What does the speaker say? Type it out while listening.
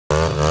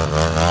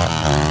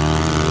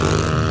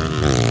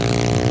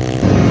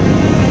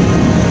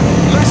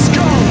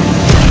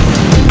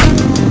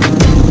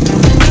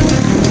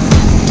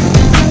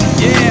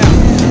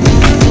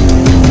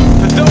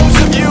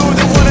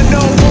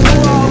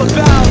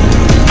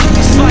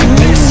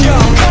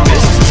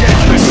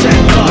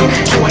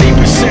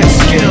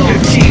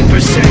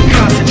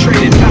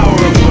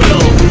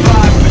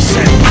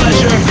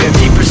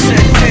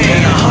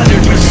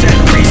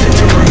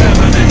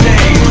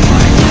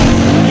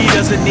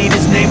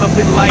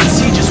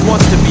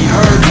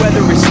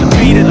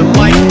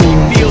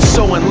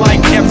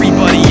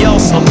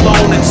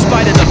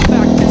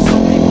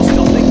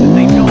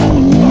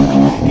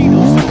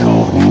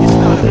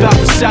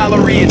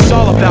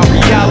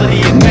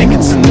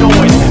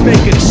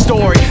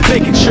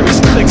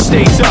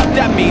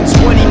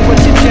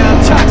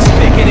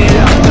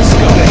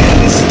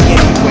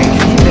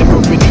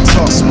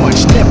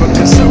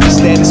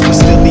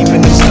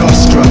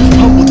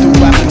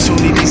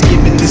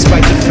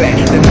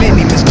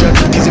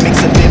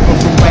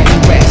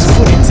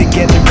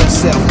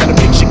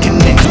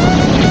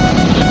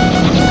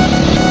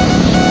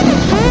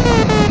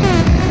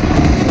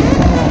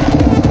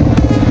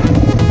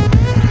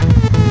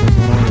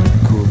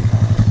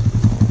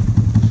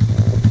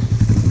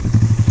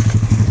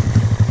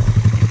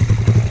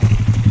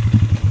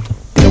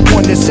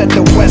Set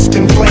the West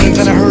in flames,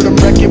 and I heard him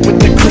wreck it with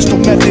the crystal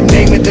method,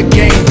 name of the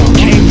game.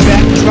 Came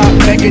back, dropped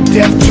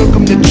Megadeth, took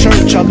him to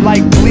church. I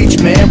like Bleach,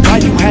 man. Why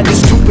you had the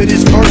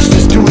stupidest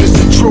verses? Dude, it's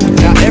the truth.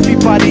 Now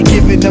everybody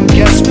giving them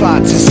guest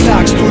spots and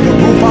stocks through the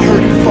roof. I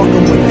heard you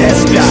fucking with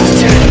S. This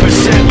is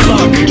 10%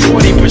 luck,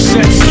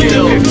 20%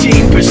 skill,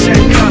 15%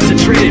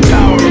 concentrated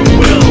power of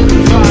will,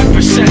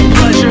 5%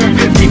 pleasure,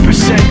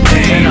 50%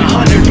 pain, and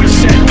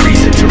 100%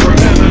 reason to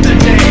remember the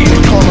name.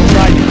 Call him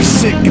Rajder, he's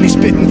sick and he's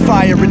spitting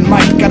fire and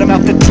Mike got him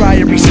out the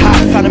dryer, he's hot.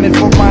 Found him in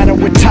Fort Minor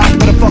with top,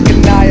 but a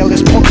fucking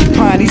nihilist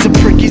porcupine. He's a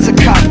prick, he's a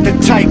cop. The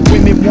type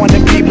women wanna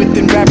be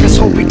within rappers,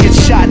 hope he gets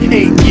shot.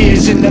 8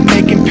 years in the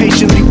making,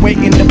 patiently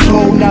waiting to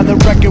blow. Now the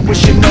record with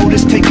your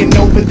notice taking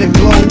over the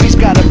globe. He's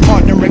got a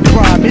partner in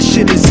crime, his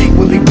shit is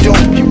equally dope.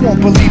 You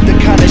won't believe the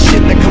kind of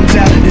shit that comes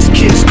out of this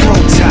kid's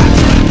throat.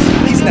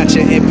 He's not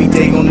your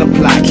everyday on the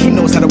block. He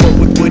knows how to work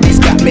with what he's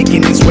got,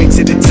 making his way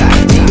to the top.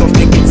 He don't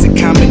think it's a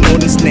common on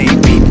his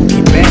name. People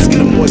keep asking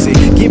him, was it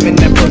given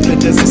that birth that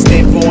doesn't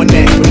stand for an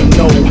acronym?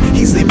 No,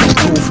 he's living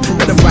proof.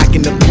 Let him rock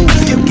in the booth.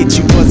 He'll get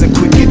you buzzing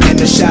quicker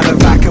than a shot of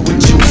vodka with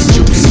juice.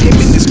 Him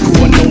and his crew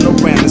are known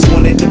around as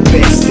one of the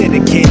best,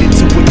 dedicated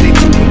to what they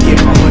do and give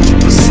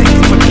 100%.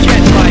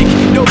 Forget Mike,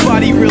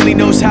 nobody really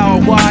knows how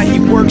or why he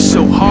works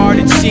so hard.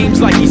 It seems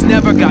like he's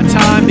never got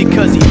time,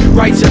 because he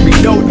writes every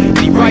note and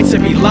he writes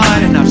every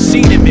line. And I've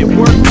seen him at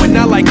work when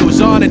that light goes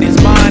on in his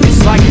mind.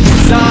 It's like a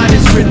design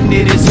is written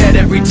in his head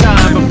every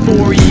time,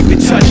 before he even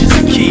touches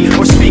a key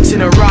or speaks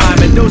in a rhyme.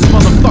 And those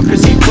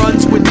motherfuckers he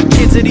runs with, the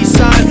kids that he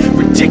signed,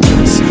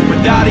 ridiculous,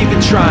 without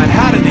even trying.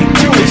 How do they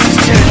do it? This is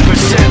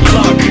 10%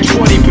 luck,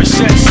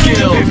 20%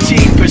 skill,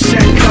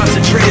 15%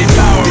 concentrated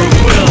power of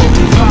will,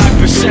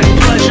 5%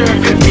 pleasure,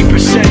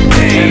 50%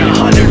 pain, and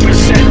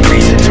 100%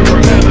 reason to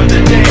remember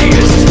the name.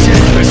 This is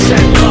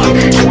 10% luck,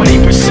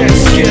 20%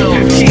 skill,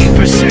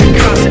 15%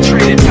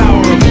 concentrated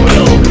power of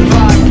will,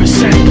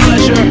 5%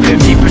 pleasure,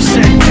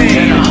 50%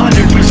 pain, and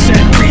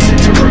 100% reason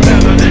to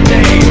remember the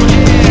name.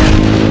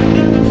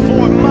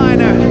 Fort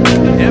Minor,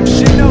 M.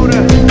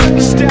 Shinoda,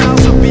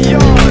 styles of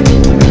beyond.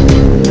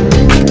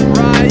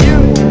 Ryu,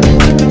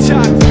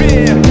 top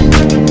beer,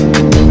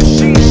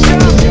 machine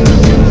shop.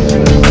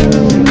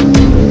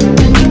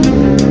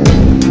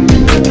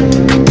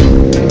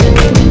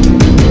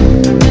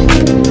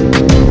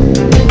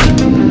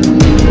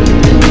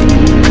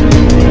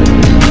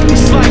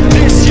 It's like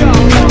this,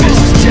 y'all. This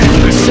is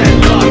 10%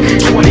 luck,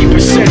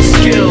 20%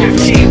 skill,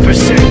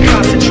 15%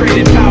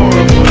 concentrated power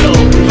of will,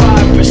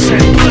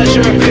 5%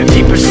 pleasure,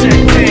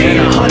 50% pain,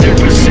 and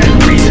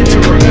 100% reason to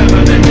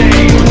remember the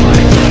name.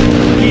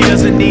 He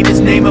doesn't need his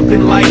name up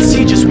in lights,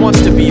 he just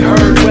wants to be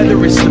heard,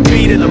 whether it's the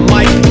beat or the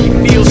mic. He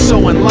feels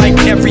so unlike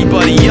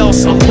everybody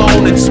else,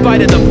 alone, in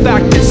spite of the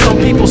fact that some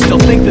people still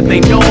think that they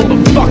know him.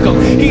 But fuck him,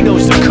 he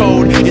knows the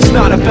code. It's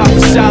not about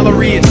the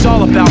salary, it's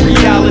all about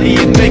reality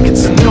and making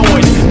some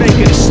noise,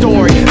 making a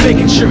story,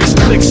 making sure his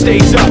click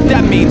stays up.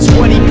 That means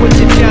when he puts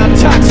it down,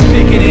 Tox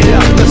picking it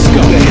up. Let's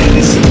go. Who the hell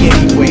is he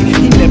anyway?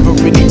 He never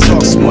really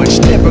talks much,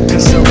 never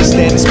concerned with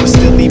status, but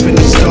still even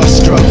him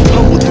starstruck.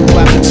 Humble through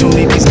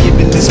opportunities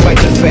given despite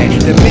the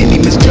fact that many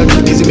misjudge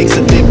him because he makes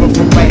a living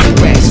from writing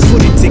raps.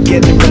 Put it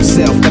together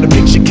himself, got a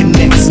picture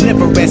connects,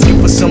 never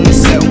asking for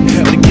someone's help,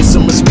 but to get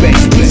some respect.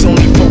 He's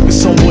only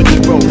focused on what he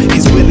wrote,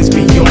 his will is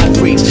beyond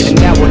reach, and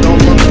now it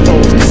all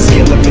unfolds, the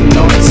skill of an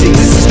artist.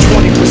 This is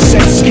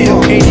 20% skill,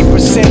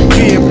 80%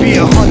 fear, be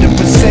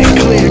 100%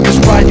 clear, cause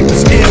Ryu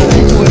was ill.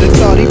 Who would've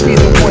thought he'd be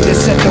the one that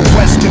set the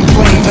West in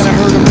flames? And I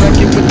heard him wreck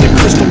it with the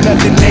crystal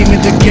method, name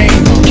of the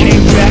game.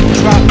 Came back,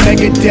 dropped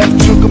Megadeth,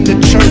 took him to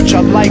church.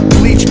 I like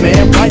Bleach,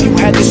 man. Why you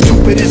had the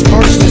stupidest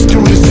verses?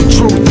 Dude, it's the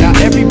truth. Now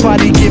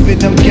everybody giving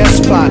them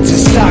guest spots and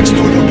stocks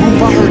through the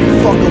roof. I heard he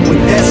fucking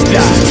with that.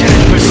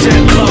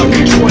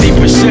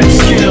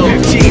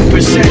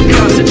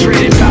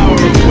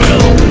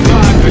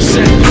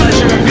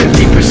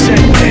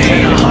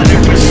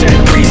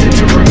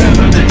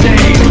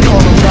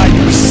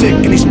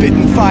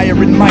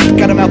 and Mike.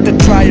 Got him out the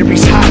dryer,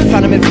 he's hot.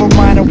 Found him in Fort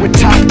Minor with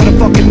top, but a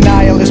fucking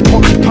nihilist.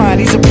 Porcupine,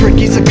 he's a prick,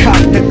 he's a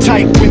cock. The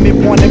type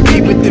women wanna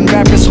be within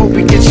rappers, hope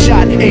he gets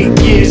shot. 8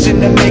 years in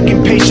the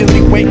making,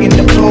 patiently waiting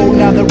to blow.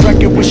 Now the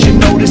record with your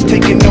notice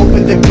taking over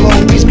the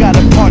globe. He's got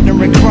a partner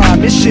in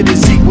crime, this shit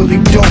is equally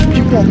dope.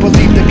 You won't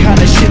believe the kind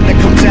of shit that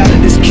comes out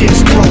of this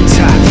kid's throat.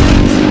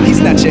 He's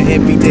not your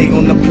everyday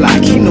on the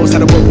block. He knows how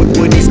to work with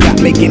what he's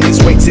got, making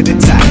his way to the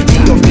top. He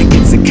don't think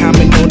it's a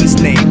comment on his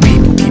name.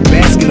 People keep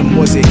asking him,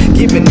 was it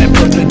given that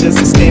birth that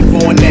doesn't stand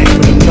for an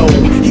acronym? No,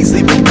 he's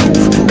leaving proof.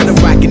 Let him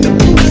rock in the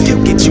booth.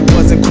 He'll get you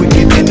buzzing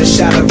quicker than a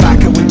shot of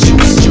vodka with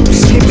juice.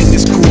 Him and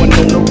his crew are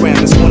known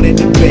around as one of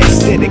the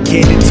best.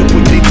 Dedicated to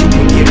what they do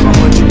and give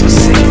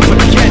 100%.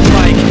 Forget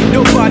Mike,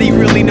 nobody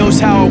really knows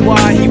how or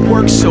why he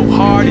works so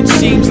hard. It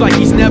seems like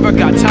he's never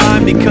got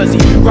time, because he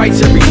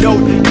writes every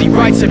note and he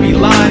writes every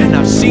line. And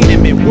I've seen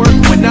him at work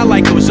when that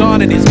light goes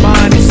on in his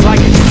mind. It's like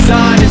a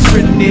design